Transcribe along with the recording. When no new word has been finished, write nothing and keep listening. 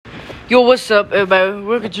Yo, what's up, everybody?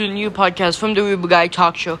 Welcome to a new podcast from the Ruby Guy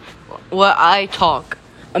Talk Show, where I talk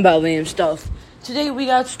about random stuff. Today we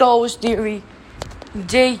got Star Wars Theory,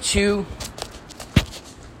 Day 2,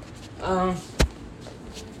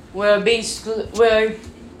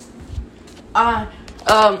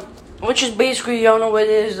 which is basically, y'all know what it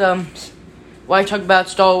is, where I talk about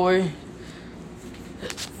Star Wars,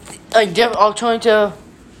 alternative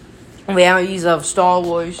realities of Star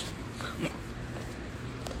Wars,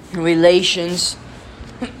 relations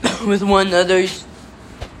with one another,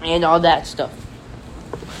 and all that stuff.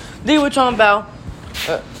 They were talking about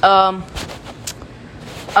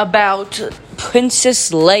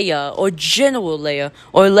Princess Leia, or General Leia,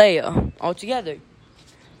 or Leia altogether.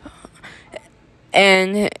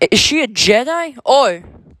 And is she a Jedi or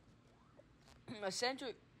a senator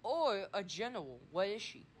or a general? What is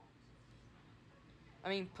she? I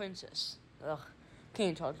mean, princess. Ugh,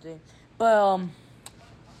 can't talk today. But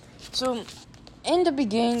so in the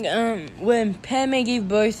beginning, when Padme gave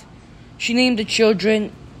birth, she named the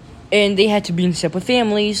children, and they had to be in separate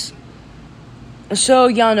families. So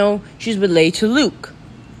y'all know she's related to Luke.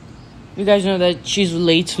 You guys know that she's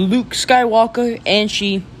related to Luke Skywalker, and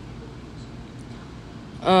she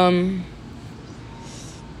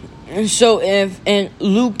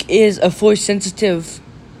Luke is a force sensitive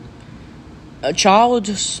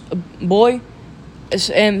boy,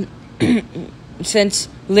 and since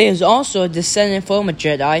Leia is also a descendant from a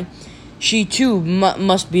Jedi, she too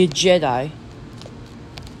must be a Jedi.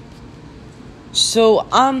 So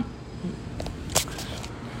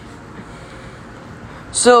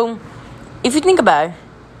if you think about it,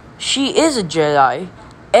 she is a Jedi,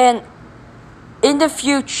 and in the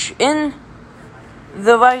future, in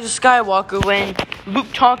The Rise of Skywalker, when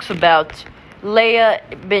Luke talks about Leia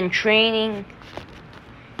been training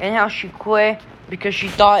and how she quit because she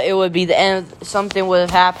thought it would be the end, something would have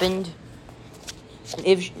happened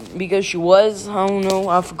because she was, I don't know,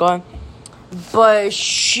 I forgot. But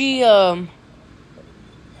so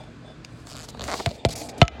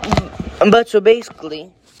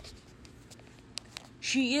basically,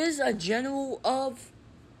 she is a general of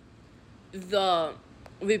the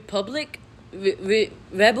Republic,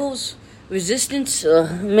 Rebels, Resistance.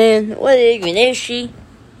 Man, what even is she?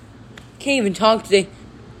 Can't even talk today.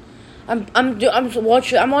 I'm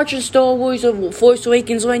watching Star Wars of Force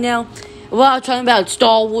Awakens right now. While I'm talking about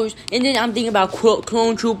Star Wars, and then I'm thinking about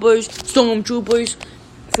clone troopers, stormtroopers,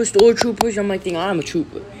 for stormtroopers. I'm like thinking I'm a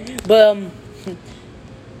trooper, but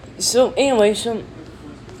so anyway,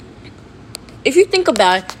 if you think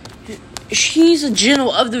about it, she's a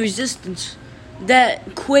general of the Resistance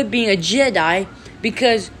that quit being a Jedi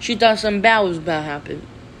because she thought something bad was about to happen,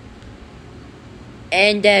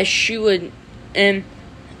 and that she would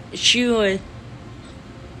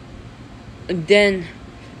then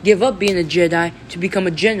give up being a Jedi to become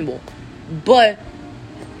a general. But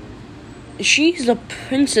she's a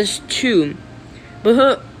princess too, but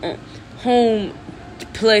her home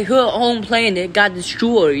planet got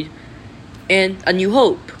destroyed in A New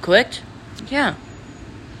Hope, correct? Yeah.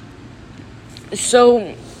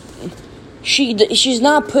 So she's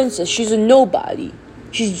not a princess. She's a nobody.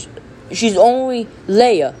 She's only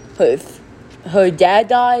Leia. Her dad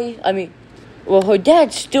died. Her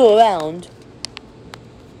dad's still around,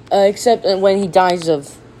 except when he dies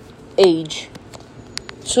of age.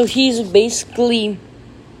 So he's basically.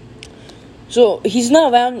 So he's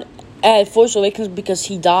not around at Force Awakens because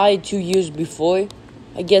he died 2 years before.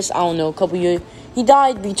 I guess, I don't know, a couple years. He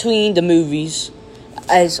died between the movies.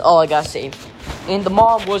 That's all I gotta say. And the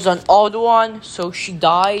mom was on Alderaan, so she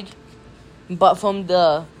died. But from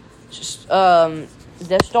the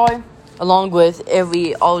Death Star, along with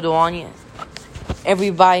everybody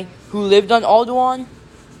who lived on Alderaan.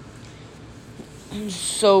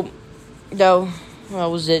 So that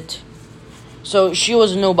was it. So she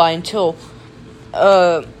was nobody until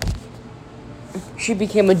she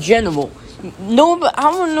became a general. I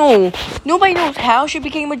don't know. Nobody knows how she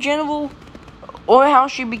became a general, or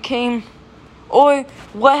or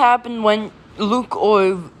what happened when Luke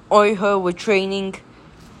or her were training.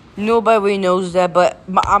 Nobody really knows that, but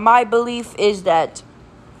my belief is that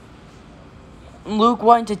Luke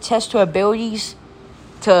wanted to test her abilities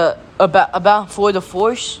for the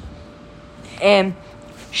Force, and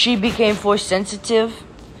she became Force sensitive.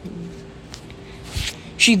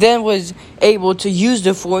 She then was able to use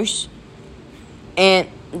the Force, and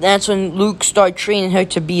that's when Luke started training her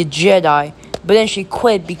to be a Jedi. But then she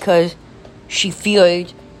quit because she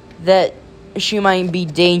feared that she might be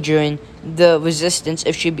danger in the Resistance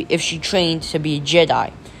if she trained to be a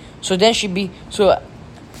Jedi. So then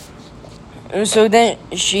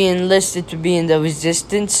she enlisted to be in the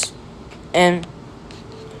Resistance, and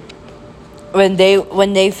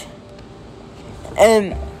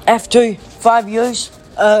after 5 years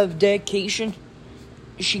of dedication,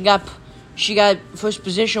 she got first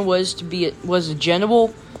position was a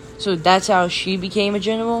general, so that's how she became a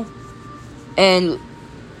general. And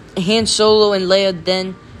Han Solo and Leia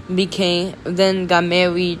then got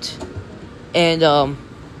married, and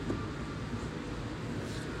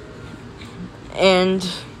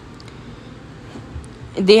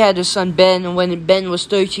they had a son Ben. And when Ben was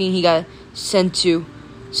 13, he got sent to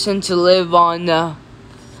live on a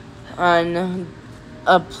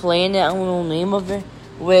planet, I don't know the name of it,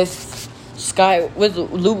 with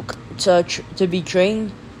Luke to be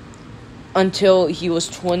trained until he was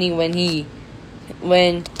 20,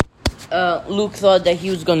 when Luke thought that he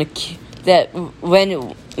was gonna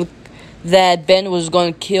that Ben was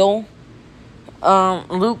gonna kill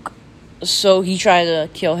Luke, so he tried to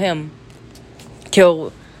kill him.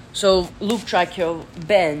 So Luke tried to kill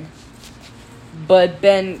Ben, but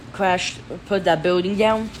Ben put that building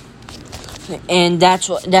down, and that's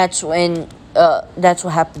what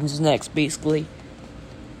happens next, basically.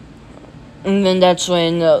 And then that's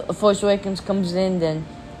when Force Awakens comes in, then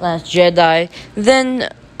Last Jedi, then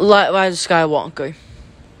Rise of Skywalker.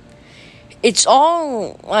 It's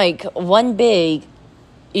all like one big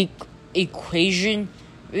equation,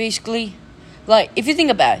 basically. Like, if you think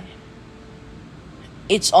about it,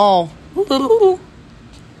 it's all.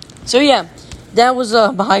 So yeah, that was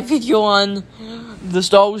my video on the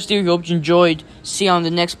Star Wars theory. Hope you enjoyed. See you on the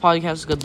next podcast. Goodbye.